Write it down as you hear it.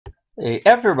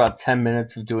After about 10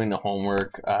 minutes of doing the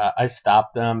homework, I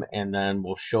stop them and then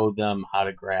we'll show them how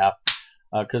to graph.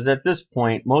 Because at this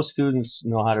point, most students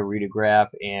know how to read a graph,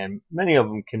 and many of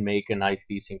them can make a nice,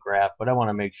 decent graph. But I want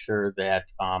to make sure that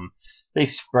they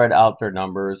spread out their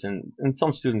numbers, and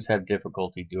some students have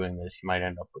difficulty doing this. You might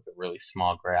end up with a really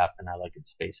small graph, and I like it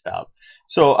spaced out.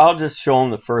 So I'll just show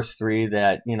them the first three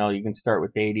that you can start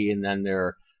with 80, and then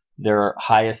their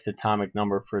highest atomic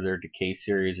number for their decay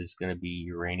series is going to be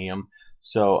uranium.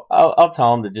 So I'll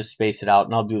tell them to just space it out,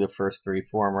 and I'll do the first three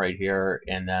for them right here,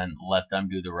 and then let them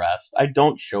do the rest. I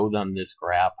don't show them this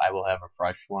graph. I will have a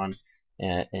fresh one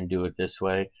and do it this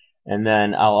way. And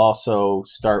then I'll also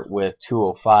start with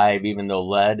 205, even though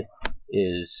lead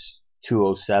is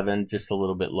 207, just a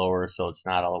little bit lower, so it's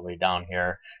not all the way down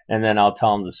here. And then I'll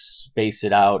tell them to space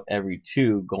it out every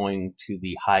two, going to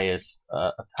the highest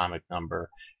atomic number.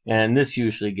 And this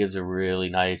usually gives a really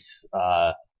nice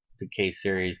decay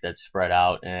series that's spread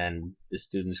out, and the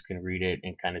students can read it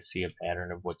and kind of see a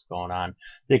pattern of what's going on.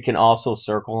 They can also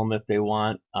circle them if they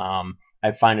want.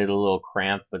 I find it a little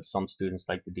cramped, but some students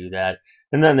like to do that.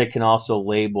 And then they can also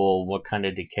label what kind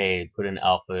of decay, put an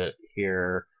alpha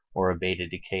here or a beta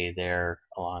decay there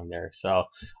along there. So,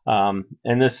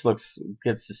 and this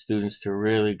gets the students to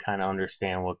really kind of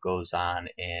understand what goes on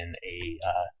in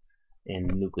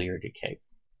nuclear decay.